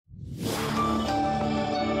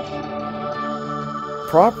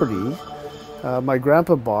property my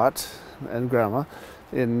grandpa bought, and grandma,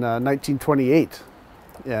 in 1928.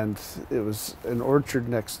 And it was an orchard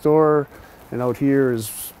next door, and out here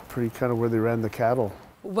is pretty kind of where they ran the cattle.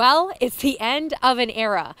 Well, it's the end of an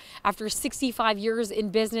era. After 65 years in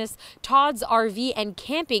business, Todd's RV and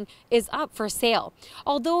camping is up for sale.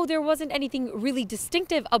 Although there wasn't anything really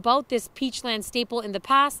distinctive about this Peachland staple in the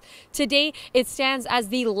past, today it stands as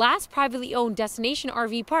the last privately owned destination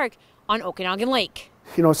RV park on Okanagan Lake.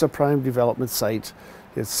 You know, it's a prime development site.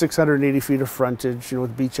 It's 680 feet of frontage, you know,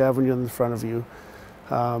 with Beach Avenue in the front of you.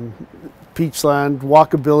 Peachland,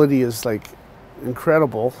 walkability is like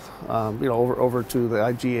incredible, you know, over to the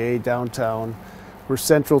IGA downtown. We're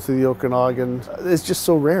central to the Okanagan. It's just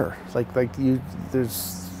so rare.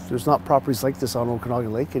 There's not properties like this on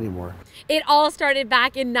Okanagan Lake anymore. It all started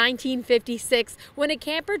back in 1956 when a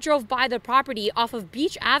camper drove by the property off of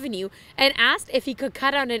Beach Avenue and asked if he could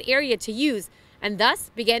cut out an area to use, and thus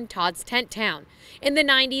began Todd's Tent Town. In the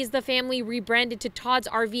 90s, the family rebranded to Todd's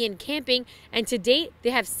RV and Camping, and to date, they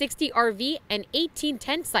have 60 RV and 18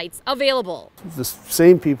 tent sites available. The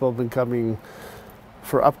same people have been coming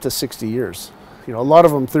for up to 60 years. You know, a lot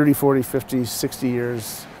of them 30, 40, 50, 60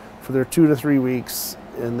 years for their 2 to 3 weeks.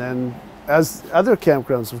 And then as other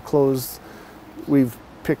campgrounds have closed, we've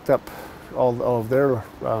picked up all of their,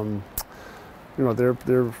 you know,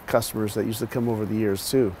 their customers that used to come over the years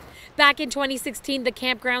too. Back in 2016, the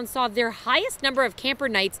campground saw their highest number of camper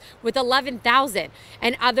nights with 11,000.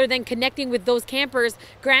 And other than connecting with those campers,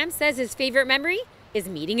 Graham says his favorite memory is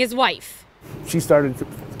meeting his wife. She started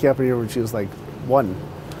camping here when she was like 1.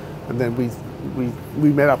 And then we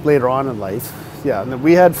met up later on in life. Yeah, and then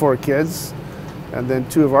we had 4 kids. And then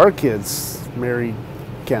 2 of our kids married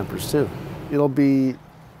campers too. It'll be,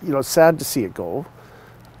 you know, sad to see it go.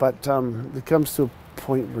 But it comes to a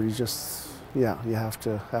point where you just, yeah, you have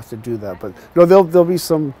to do that. But no, there'll be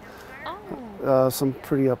some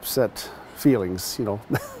pretty upset feelings, you know.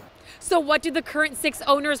 So what do the current 6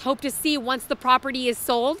 owners hope to see once the property is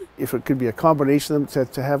sold? If it could be a combination of them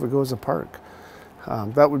to have it go as a park,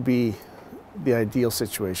 that would be the ideal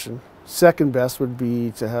situation. Second best would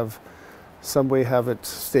be to have some way have it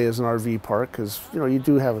stay as an RV park, because you know you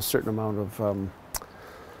do have a certain amount of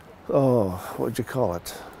what would you call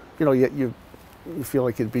it? You know, you feel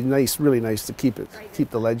like it'd be nice, really nice to keep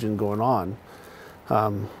the legend going on.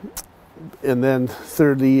 And then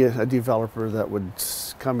thirdly, a developer that would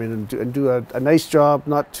come in and do a nice job,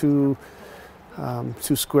 not too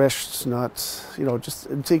squished, not, you know, just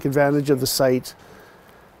take advantage of the site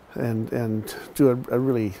and do a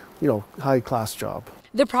really, you know, high-class job.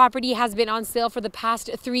 The property has been on sale for the past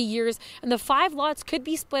 3 years, and the 5 lots could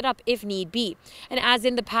be split up if need be. And as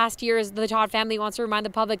in the past years, the Todd family wants to remind the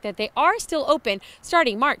public that they are still open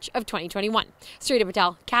starting March of 2021. Sarita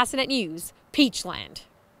Patel, Castanet News, Peachland.